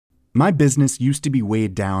My business used to be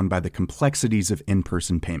weighed down by the complexities of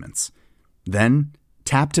in-person payments. Then,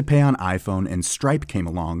 Tap to Pay on iPhone and Stripe came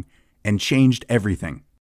along and changed everything.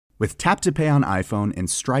 With Tap to Pay on iPhone and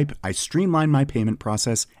Stripe, I streamlined my payment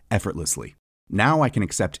process effortlessly. Now I can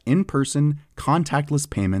accept in-person, contactless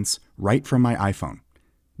payments right from my iPhone.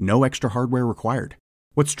 No extra hardware required.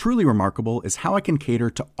 What's truly remarkable is how I can cater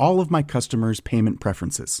to all of my customers' payment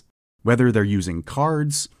preferences. Whether they're using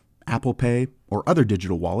cards, Apple Pay, or other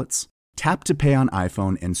digital wallets, Tap to Pay on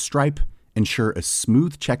iPhone and Stripe ensure a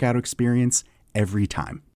smooth checkout experience every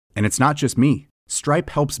time. And it's not just me.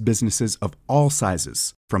 Stripe helps businesses of all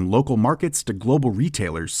sizes, from local markets to global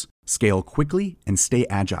retailers, scale quickly and stay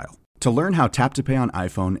agile. To learn how Tap to Pay on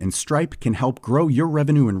iPhone and Stripe can help grow your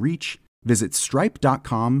revenue and reach, visit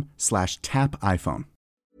stripe.com/tapiphone.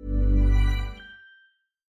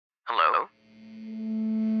 Hello?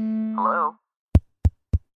 Hello?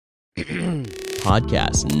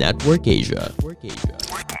 Podcast Network Asia.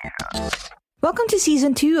 Welcome to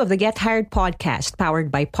Season 2 of the Get Hired podcast,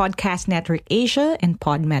 powered by Podcast Network Asia and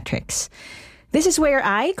Podmetrics. This is where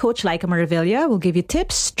I, Coach Laika Maravilla, will give you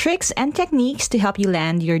tips, tricks, and techniques to help you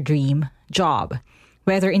land your dream job.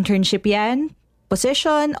 Whether internship yan,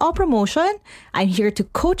 position, or promotion, I'm here to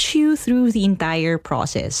coach you through the entire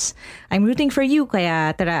process. I'm rooting for you,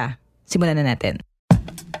 kaya tara, simulan na natin.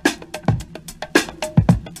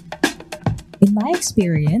 In my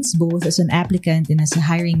experience, both as an applicant and as a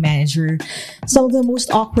hiring manager, some of the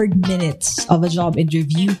most awkward minutes of a job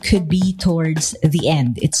interview could be towards the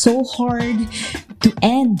end. It's so hard to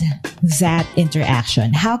end that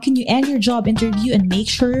interaction. How can you end your job interview and make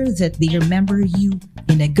sure that they remember you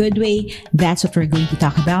in a good way? That's what we're going to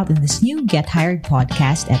talk about in this new Get Hired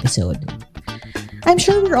podcast episode. I'm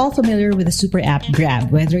sure we're all familiar with the super app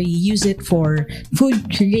Grab, whether you use it for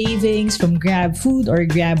food cravings from Grab Food or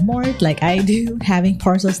Grab Mart like I do, having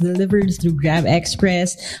parcels delivered through Grab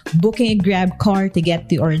Express, booking a Grab car to get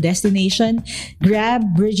to our destination. Grab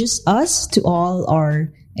bridges us to all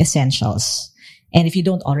our essentials. And if you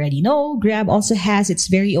don't already know, Grab also has its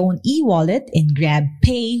very own e-wallet in Grab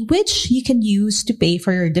Pay, which you can use to pay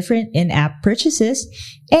for your different in-app purchases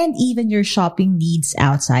and even your shopping needs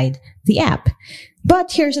outside the app.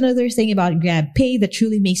 But here's another thing about Grab Pay that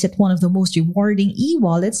truly makes it one of the most rewarding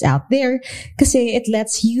e-wallets out there, kasi it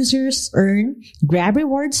lets users earn Grab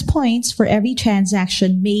Rewards points for every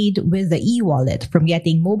transaction made with the e-wallet, from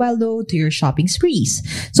getting mobile load to your shopping sprees.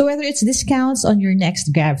 So whether it's discounts on your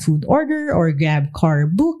next Grab food order or Grab car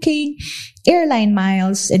booking, airline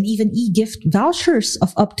miles, and even e-gift vouchers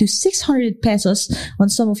of up to 600 pesos on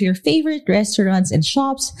some of your favorite restaurants and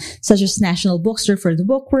shops, such as National Bookstore for the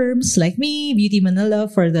bookworms like me, Beauty Manila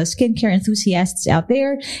for the skincare enthusiasts out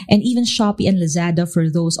there, and even Shopee and Lazada for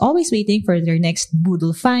those always waiting for their next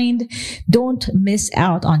boodle find. Don't miss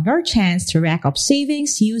out on your chance to rack up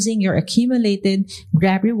savings using your accumulated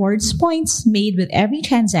Grab Rewards points made with every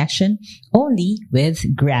transaction only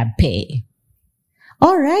with Grab Pay.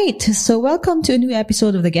 All right, so welcome to a new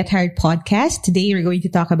episode of the Get Hired podcast. Today, we're going to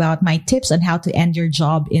talk about my tips on how to end your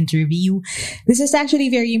job interview. This is actually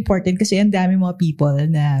very important kasi ang dami mga people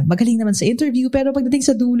na magaling naman sa interview, pero pagdating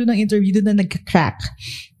sa dulo ng interview, doon na nagka-crack.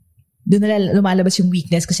 Doon na lumalabas yung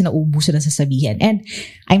weakness kasi nauubusan na sasabihin. And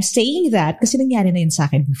I'm saying that kasi nangyari na yun sa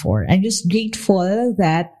akin before. I'm just grateful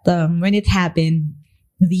that when it happened,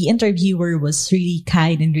 the interviewer was really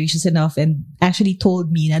kind and gracious enough and actually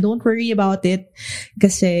told me na don't worry about it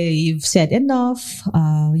kasi you've said enough.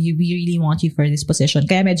 We really want you for this position.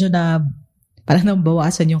 Kaya medyo na parang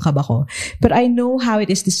nabawasan yung kaba ko. But I know how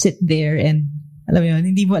it is to sit there and alam mo yun,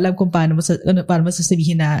 hindi mo alam kung paano mo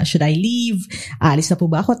sasabihin na, should I leave? Alis na po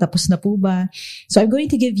ba ako? Tapos na po ba? So I'm going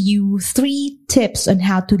to give you 3 tips on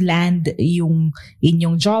how to land in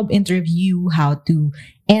yung job interview, how to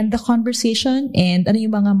end the conversation, and ano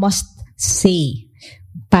yung mga must say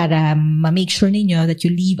para ma-make sure ninyo that you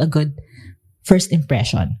leave a good first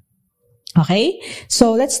impression. Okay?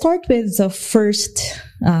 So let's start with the first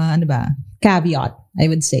caveat, I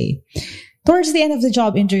would say. Towards the end of the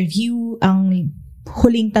job interview, ang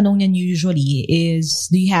huling tanong niyan usually is,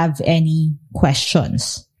 do you have any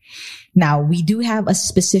questions? Now, we do have a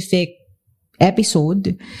specific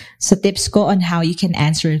episode sa tips ko on how you can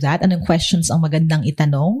answer that. Anong questions ang magandang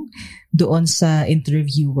itanong doon sa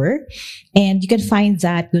interviewer. And you can find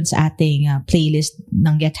that doon sa ating playlist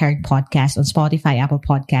ng Get Hired Podcast on Spotify, Apple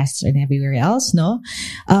Podcasts, and everywhere else, no?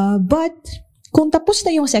 But kung tapos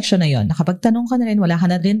na yung section na yun, nakapagtanong ka na rin, wala ka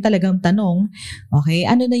na rin talagang tanong, okay,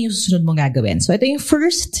 ano na yung susunod mong gagawin? So ito yung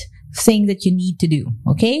first thing that you need to do,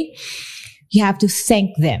 okay? You have to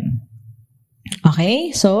thank them.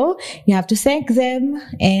 Okay, so you have to thank them,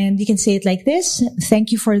 and you can say it like this: thank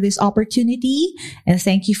you for this opportunity, and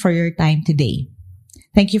thank you for your time today.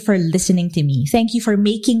 Thank you for listening to me. Thank you for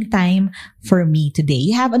making time for me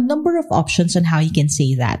today. You have a number of options on how you can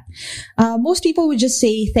say that. Most people would just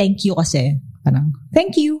say thank you kasi parang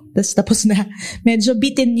thank you. Tapos na. Medyo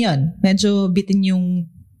bitin yun. Medyo bitin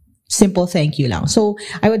yung simple thank you lang. So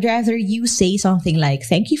I would rather you say something like,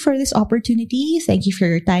 thank you for this opportunity. Thank you for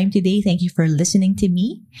your time today. Thank you for listening to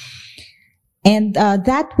me. And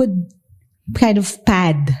that would kind of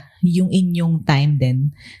pad yung inyong time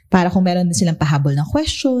din. Para kung meron din silang pahabol ng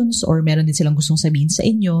questions or meron din silang gustong sabihin sa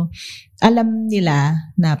inyo, alam nila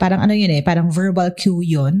na parang ano yun parang verbal cue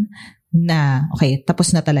yun na, okay,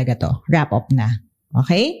 tapos na talaga to. Wrap up na.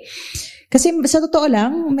 Okay? Kasi sa totoo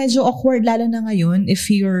lang, medyo awkward lalo na ngayon if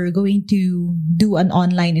you're going to do an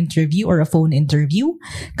online interview or a phone interview.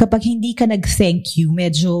 Kapag hindi ka nag-thank you,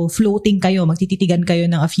 medyo floating kayo, magtititigan kayo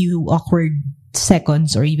ng a few awkward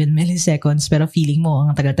seconds or even milliseconds, pero feeling mo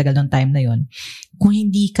ang tagal-tagal ng time na yon kung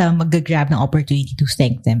hindi ka mag-grab ng opportunity to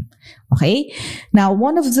thank them. Okay? Now,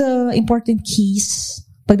 one of the important keys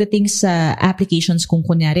pagdating sa applications, kung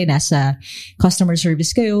kunyari nasa customer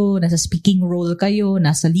service kayo, nasa speaking role kayo,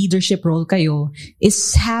 nasa leadership role kayo,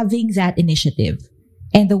 is having that initiative.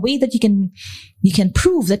 And the way that you can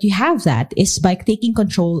prove that you have that is by taking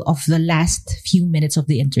control of the last few minutes of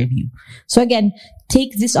the interview. So again,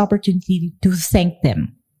 take this opportunity to thank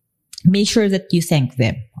them. Make sure that you thank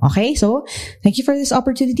them. Okay? So, thank you for this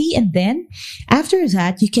opportunity. And then, after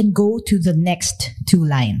that, you can go to the next two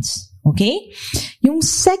lines. Okay? Yung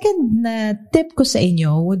second na tip ko sa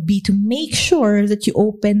inyo would be to make sure that you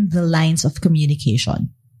open the lines of communication.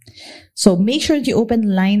 So, make sure that you open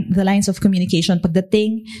the lines of communication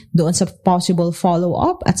pagdating doon sa possible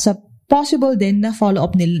follow-up at sa possible din na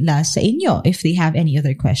follow-up nila sa inyo if they have any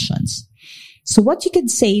other questions. So, what you could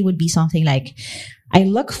say would be something like, I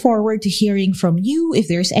look forward to hearing from you. If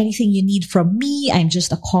there's anything you need from me, I'm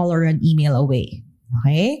just a call or an email away.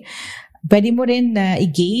 Okay? Pwede mo rin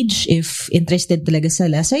i-gauge if interested talaga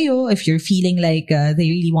sila sa'yo, if you're feeling like they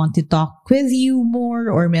really want to talk with you more,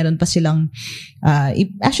 or meron pa silang,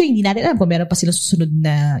 actually hindi natin alam kung meron pa silang susunod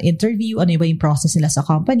na interview, ano ba yung process nila sa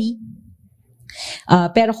company.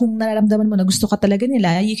 Pero kung nararamdaman mo na gusto ka talaga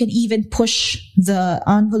nila, you can even push the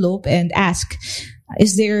envelope and ask,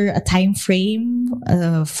 is there a time frame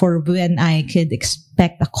for when I could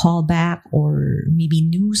expect a call back or maybe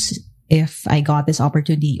news if I got this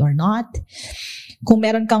opportunity or not? Kung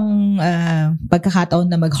meron kang pagkakataon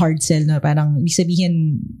na mag-hard sell na parang ibig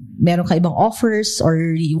sabihin meron ka ibang offers or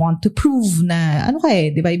you want to prove na ano ka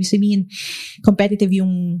di ba? Ibig sabihin competitive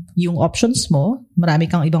yung options mo. Marami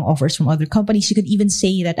kang ibang offers from other companies. You could even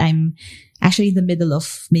say that I'm actually in the middle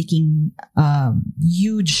of making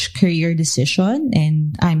huge career decision,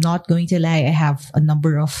 and I'm not going to lie, I have a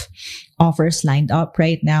number of offers lined up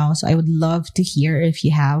right now. So I would love to hear if you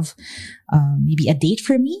have maybe a date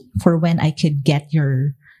for me for when I could get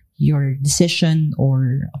your decision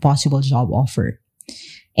or a possible job offer.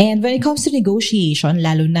 And when it comes to negotiation,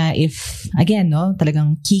 lalo na if, again,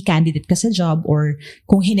 talagang key candidate ka sa job, or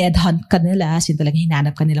kung hinedhunt ka nila, as in talagang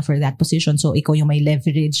hinanap ka nila for that position, so ikaw yung may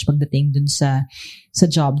leverage pagdating dun sa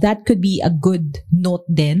job, that could be a good note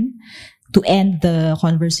then to end the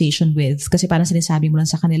conversation with. Kasi parang sinasabi mo lang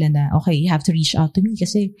sa kanila na, okay, you have to reach out to me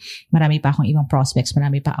kasi marami pa akong ibang prospects,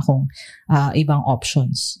 marami pa akong ibang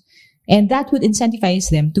options. And that would incentivize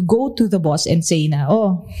them to go to the boss and say na,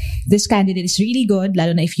 oh, this candidate is really good,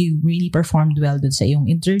 lalo na if you really performed well dun sa iyong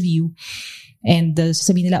interview. And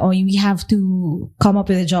sasabihin nila, oh, we have to come up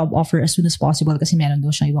with a job offer as soon as possible kasi meron daw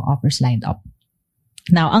siyang ibang offers lined up.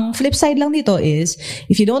 Now, ang flip side lang dito is,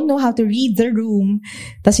 if you don't know how to read the room,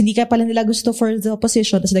 tas hindi ka pala nila gusto for the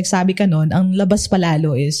position, tas nagsabi ka nun, ang labas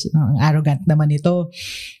palalo is, ang arrogant naman ito.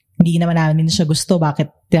 Hindi naman namin siya gusto,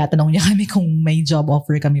 bakit tinatanong niya kami kung may job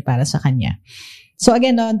offer kami para sa kanya. So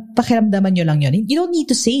again, pakiramdaman nyo lang yun. You don't need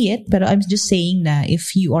to say it, pero I'm just saying na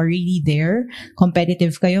if you are really there,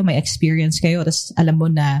 competitive kayo, may experience kayo, tas alam mo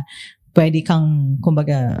na pwede kang,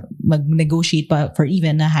 kumbaga, mag-negotiate pa for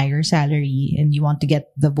even a higher salary and you want to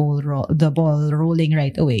get the ball rolling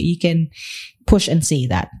right away, you can push and say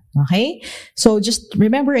that. Okay? So just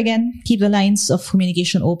remember again, keep the lines of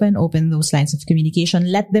communication open those lines of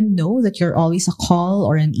communication. Let them know that you're always a call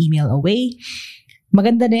or an email away.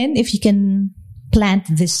 Maganda din if you can plant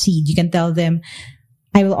this seed. You can tell them,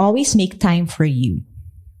 I will always make time for you.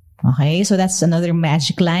 Okay? So that's another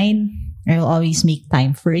magic line. I will always make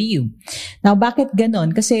time for you. Now, bakit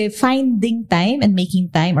ganon? Kasi finding time and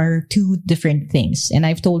making time are two different things. And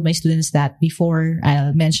I've told my students that before.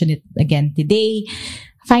 I'll mention it again today.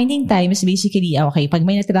 Finding time is basically, okay, pag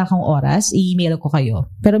may natira kang oras, i-email ko kayo.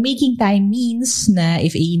 Pero making time means na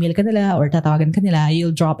if i-email ka nila or tatawagan ka nila,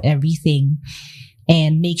 you'll drop everything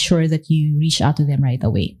and make sure that you reach out to them right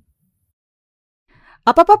away.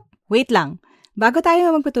 Up. Wait lang. Bago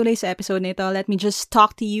tayo magpatuloy sa episode nito, let me just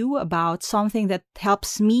talk to you about something that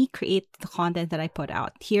helps me create the content that I put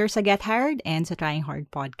out here sa Get Hired and sa Trying Hard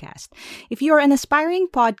podcast. If you're an aspiring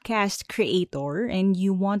podcast creator and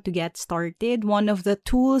you want to get started, one of the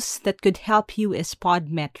tools that could help you is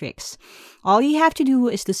Podmetrics. All you have to do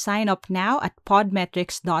is to sign up now at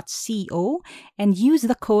podmetrics.co and use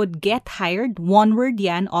the code GETHIRED, one word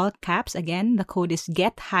yan, all caps. Again, the code is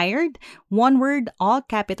GETHIRED, one word, all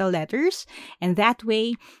capital letters. And that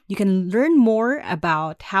way, you can learn more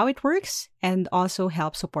about how it works and also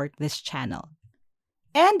help support this channel.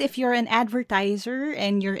 And if you're an advertiser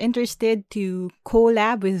and you're interested to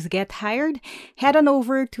collab with Get Hired, head on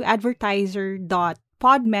over to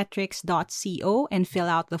advertiser.podmetrics.co and fill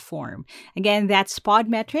out the form. Again, that's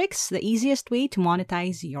Podmetrics, the easiest way to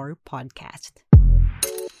monetize your podcast.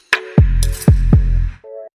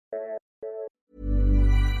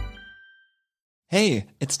 Hey,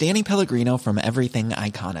 it's Danny Pellegrino from Everything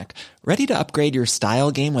Iconic. Ready to upgrade your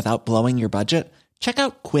style game without blowing your budget? Check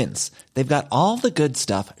out Quince. They've got all the good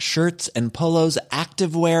stuff, shirts and polos,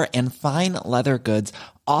 activewear, and fine leather goods,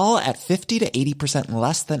 all at 50 to 80%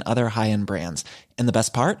 less than other high-end brands. And the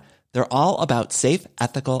best part? They're all about safe,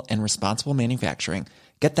 ethical, and responsible manufacturing.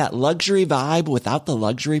 Get that luxury vibe without the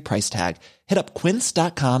luxury price tag. Hit up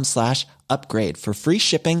quince.com/upgrade for free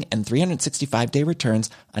shipping and 365-day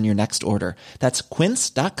returns on your next order. That's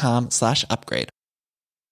quince.com/upgrade.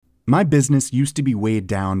 My business used to be weighed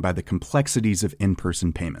down by the complexities of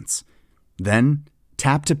in-person payments. Then,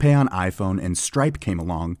 Tap to Pay on iPhone and Stripe came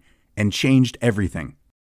along and changed everything.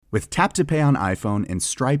 With Tap to Pay on iPhone and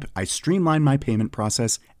Stripe, I streamlined my payment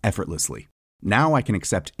process effortlessly. Now I can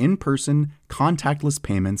accept in-person, contactless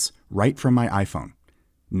payments right from my iPhone.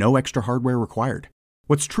 No extra hardware required.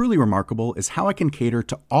 What's truly remarkable is how I can cater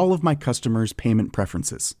to all of my customers' payment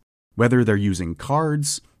preferences. Whether they're using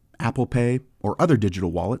cards, Apple Pay, or other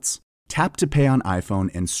digital wallets, Tap to Pay on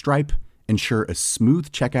iPhone and Stripe ensure a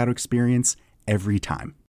smooth checkout experience every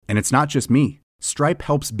time. And it's not just me. Stripe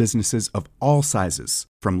helps businesses of all sizes,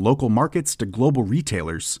 from local markets to global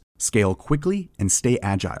retailers, scale quickly and stay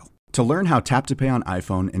agile. To learn how Tap to Pay on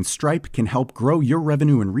iPhone and Stripe can help grow your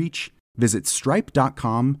revenue and reach, visit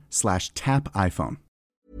stripe.com/tapiphone.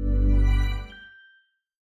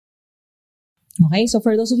 Okay, so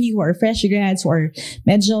for those of you who are fresh grads or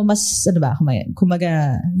medyo mas,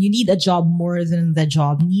 kumaga, you need a job more than the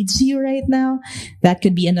job needs you right now, that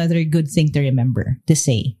could be another good thing to remember to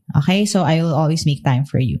say. Okay, so I will always make time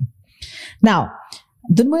for you. Now,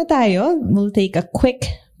 dun muna tayo. We'll take a quick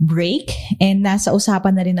break and nasa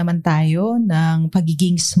usapan na rin naman tayo ng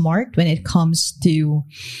pagiging smart when it comes to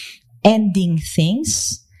ending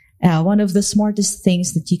things. One of the smartest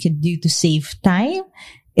things that you can do to save time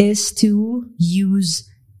is to use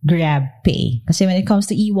GrabPay. Kasi when it comes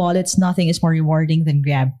to e-wallets, nothing is more rewarding than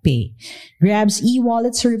GrabPay. Grab's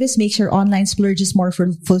e-wallet service makes your online splurges more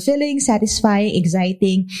fulfilling, satisfying,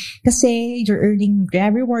 exciting. Kasi you're earning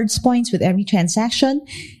Grab rewards points with every transaction.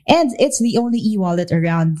 And it's the only e-wallet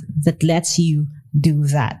around that lets you do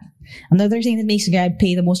that. Another thing that makes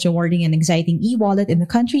GrabPay the most rewarding and exciting e-wallet in the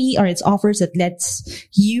country are its offers that lets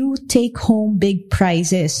you take home big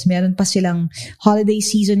prizes. Meron pa silang holiday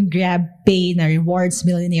season GrabPay na Rewards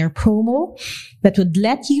Millionaire promo that would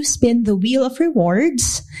let you spin the wheel of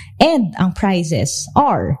rewards, and ang prizes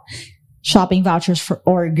are shopping vouchers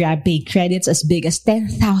or GrabPay credits as big as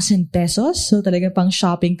 10,000 pesos. So talaga pang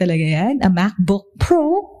shopping talaga yan. A MacBook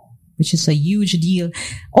Pro, which is a huge deal.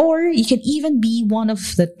 Or you can even be one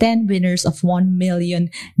of the 10 winners of 1 million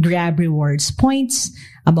Grab Rewards points,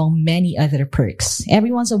 among many other perks.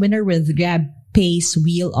 Everyone's a winner with GrabPay's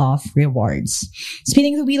Wheel of Rewards.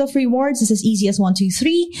 Spinning the Wheel of Rewards is as easy as 1, 2,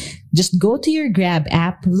 3. Just go to your Grab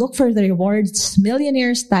app, look for the Rewards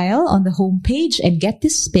Millionaire style on the homepage, and get to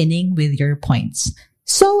spinning with your points.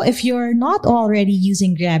 So if you're not already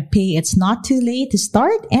using GrabPay, it's not too late to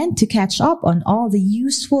start and to catch up on all the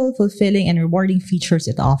useful, fulfilling, and rewarding features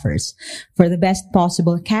it offers. For the best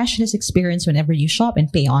possible cashless experience whenever you shop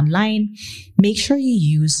and pay online, make sure you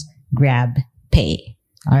use GrabPay.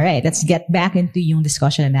 All right, let's get back into yung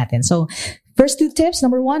discussion natin. So first two tips.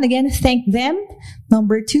 Number 1, again, thank them.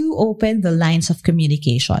 Number 2, open the lines of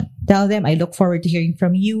communication. Tell them, I look forward to hearing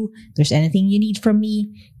from you. If there's anything you need from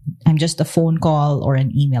me, I'm just a phone call or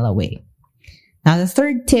an email away. Now, the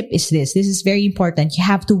third tip is this. This is very important. You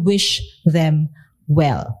have to wish them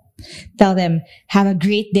well. Tell them, have a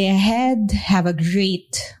great day ahead, have a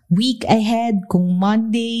great week ahead kung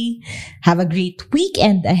Monday, have a great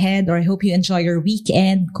weekend ahead, or I hope you enjoy your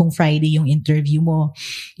weekend kung Friday yung interview mo.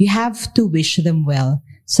 You have to wish them well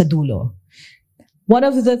sa dulo. One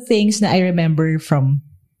of the things na I remember from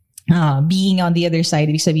being on the other side,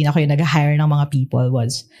 ibig sabihin ako yung nag-hire ng mga people,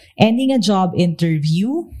 was ending a job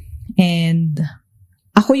interview and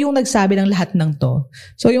ako yung nagsabi ng lahat ng to.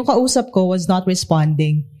 So yung kausap ko was not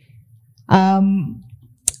responding.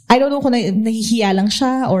 I don't know kung nahihiya lang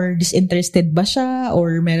siya or disinterested ba siya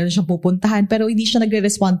or meron siyang pupuntahan, pero hindi siya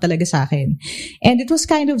nagre-respond talaga sa akin. And it was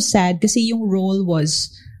kind of sad kasi yung role was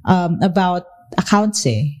about accounts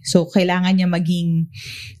eh. So kailangan niya maging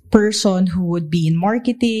person who would be in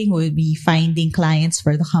marketing, who would be finding clients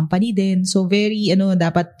for the company din. So very,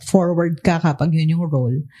 dapat forward ka kapag yun yung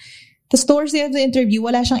role. Tapos towards the end of the interview,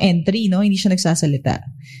 wala siyang entry, no? Hindi siya nagsasalita.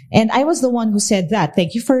 And I was the one who said that.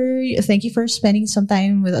 Thank you for spending some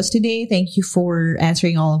time with us today. Thank you for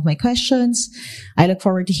answering all of my questions. I look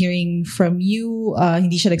forward to hearing from you.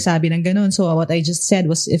 Hindi siya nagsabi ng ganun. So what I just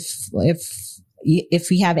said was if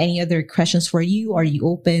we have any other questions for you, are you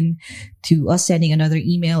open to us sending another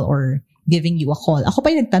email or giving you a call? Ako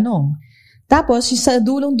pa yung nagtanong. Tapos, sa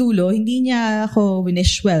dulong-dulo, hindi niya ako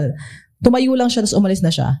winish well. Tumayo lang siya, tapos umalis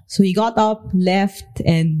na siya. So he got up, left,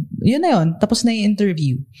 and yun na yun. Tapos na yung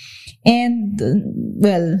interview. And,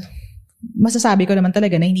 well, masasabi ko naman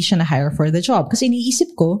talaga na hindi siya na-hire for the job. Kasi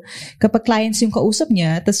iniisip ko, kapag clients yung kausap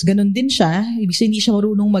niya, tapos ganun din siya, ibig sabihin hindi siya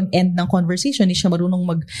marunong mag-end ng conversation, hindi siya marunong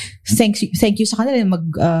mag-thank you sa kanila,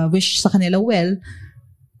 mag-wish sa kanila well,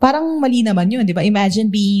 parang mali naman yun, di ba? Imagine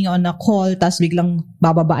being on a call, tapos biglang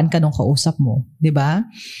bababaan ka nung kausap mo, di ba?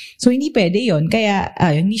 So, hindi pwede yun. Kaya,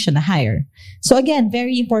 hindi siya na-hire. So, again,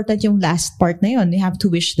 very important yung last part na yun. You have to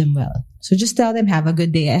wish them well. So, just tell them, have a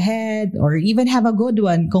good day ahead, or even have a good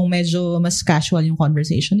one kung medyo mas casual yung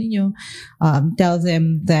conversation ninyo. Tell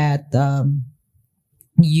them that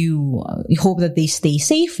you hope that they stay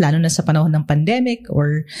safe, lalo na sa panahon ng pandemic,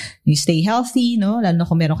 or you stay healthy, no? Lalo na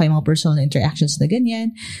kung meron kayong mga personal interactions na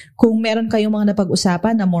ganyan. Kung meron kayong mga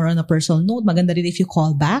napag-usapan na more on a personal note, maganda rin if you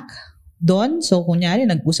call back doon. So, kunyari,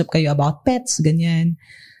 nag-usap kayo about pets, ganyan.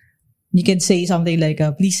 You can say something like,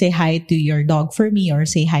 please say hi to your dog for me, or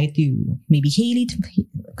say hi to maybe Hailey,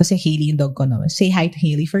 kasi Hailey yung dog ko, no? Say hi to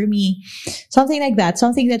Hailey for me. Something like that.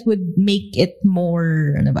 Something that would make it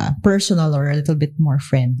more personal or a little bit more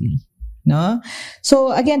friendly. No?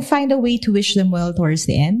 So again, find a way to wish them well towards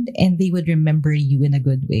the end, and they would remember you in a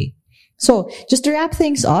good way. So just to wrap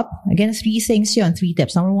things up, again, 3 things yun, 3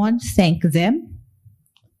 tips. Number 1, thank them.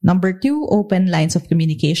 Number 2, open lines of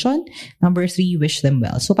communication. Number 3, wish them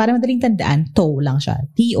well. So, para madaling tandaan, TOW lang siya.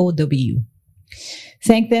 T-O-W.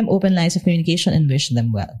 Thank them, open lines of communication, and wish them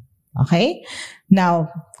well. Okay? Now,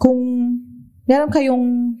 kung meron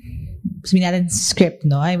kayong, sabihin natin, script,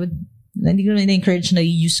 no? Hindi ko na-encourage na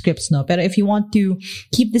you use scripts, no? Pero if you want to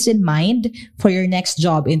keep this in mind for your next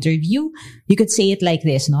job interview, you could say it like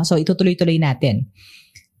this, no? So, itutuloy-tuloy natin.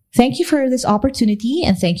 Thank you for this opportunity,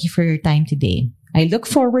 and thank you for your time today. I look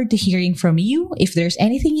forward to hearing from you. If there's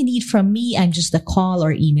anything you need from me, I'm just a call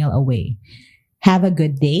or email away. Have a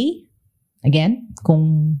good day. Again,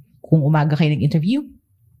 kung umaga kayo nag-interview,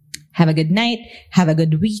 have a good night, have a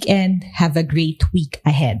good weekend, have a great week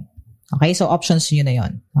ahead. Okay, so options yun na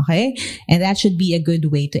yun. Okay? And that should be a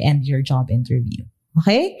good way to end your job interview.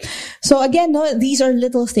 Okay? So again, no, these are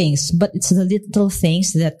little things, but it's the little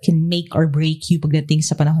things that can make or break you pagdating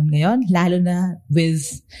sa panahon ngayon, lalo na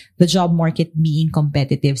with the job market being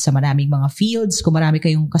competitive sa maraming mga fields. Kung marami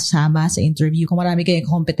kayong kasama sa interview, kung marami kayong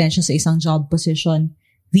competition sa isang job position,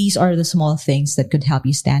 these are the small things that could help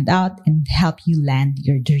you stand out and help you land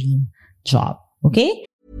your dream job. Okay?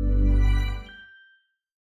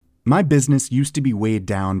 My business used to be weighed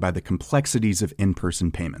down by the complexities of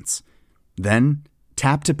in-person payments. Then,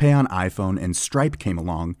 Tap to Pay on iPhone and Stripe came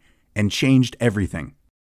along and changed everything.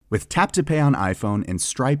 With Tap to Pay on iPhone and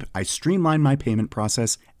Stripe, I streamlined my payment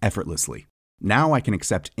process effortlessly. Now I can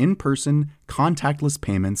accept in-person, contactless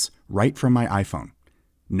payments right from my iPhone.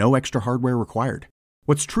 No extra hardware required.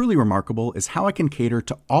 What's truly remarkable is how I can cater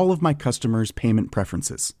to all of my customers' payment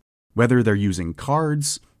preferences. Whether they're using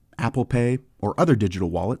cards, Apple Pay, or other digital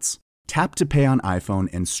wallets, Tap to Pay on iPhone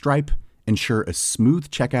and Stripe ensure a smooth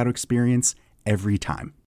checkout experience every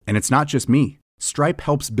time. And it's not just me. Stripe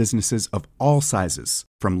helps businesses of all sizes,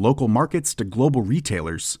 from local markets to global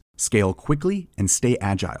retailers, scale quickly and stay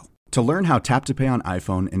agile. To learn how Tap to Pay on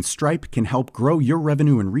iPhone and Stripe can help grow your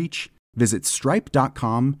revenue and reach, visit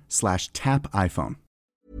stripe.com/tapiphone.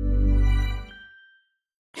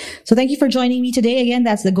 So thank you for joining me today. Again,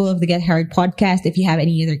 that's the goal of the Get Hired podcast. If you have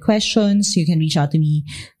any other questions, you can reach out to me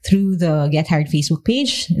through the Get Hired Facebook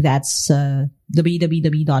page. That's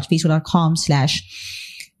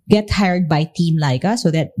www.facebook.com/Get Hired by Team Laika.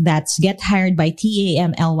 So that's Get Hired by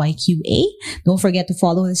TAMLYQA. Don't forget to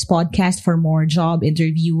follow this podcast for more job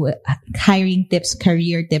interview, hiring tips,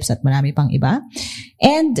 career tips, at marami pang iba.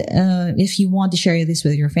 And if you want to share this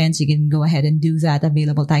with your friends, you can go ahead and do that.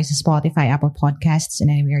 Available tayo sa Spotify, Apple Podcasts, and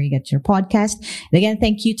anywhere you get your podcast. And again,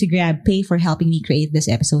 thank you to GrabPay for helping me create this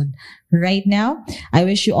episode right now. I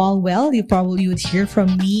wish you all well. You probably would hear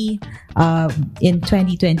from me in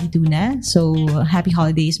 2022 na. So happy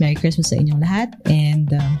holidays, Merry Christmas sa inyong lahat. And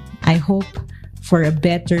I hope for a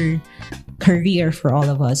better career for all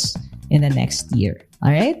of us in the next year. All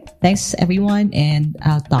right? Thanks, everyone, and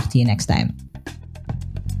I'll talk to you next time.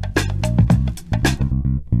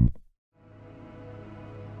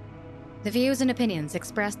 The views and opinions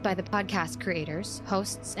expressed by the podcast creators,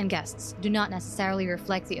 hosts, and guests do not necessarily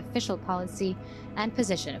reflect the official policy and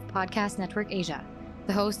position of Podcast Network Asia,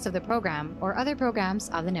 the hosts of the program, or other programs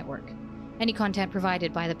of the network. Any content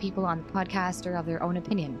provided by the people on the podcast are of their own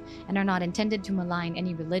opinion and are not intended to malign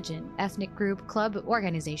any religion, ethnic group, club,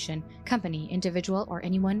 organization, company, individual, or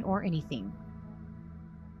anyone or anything.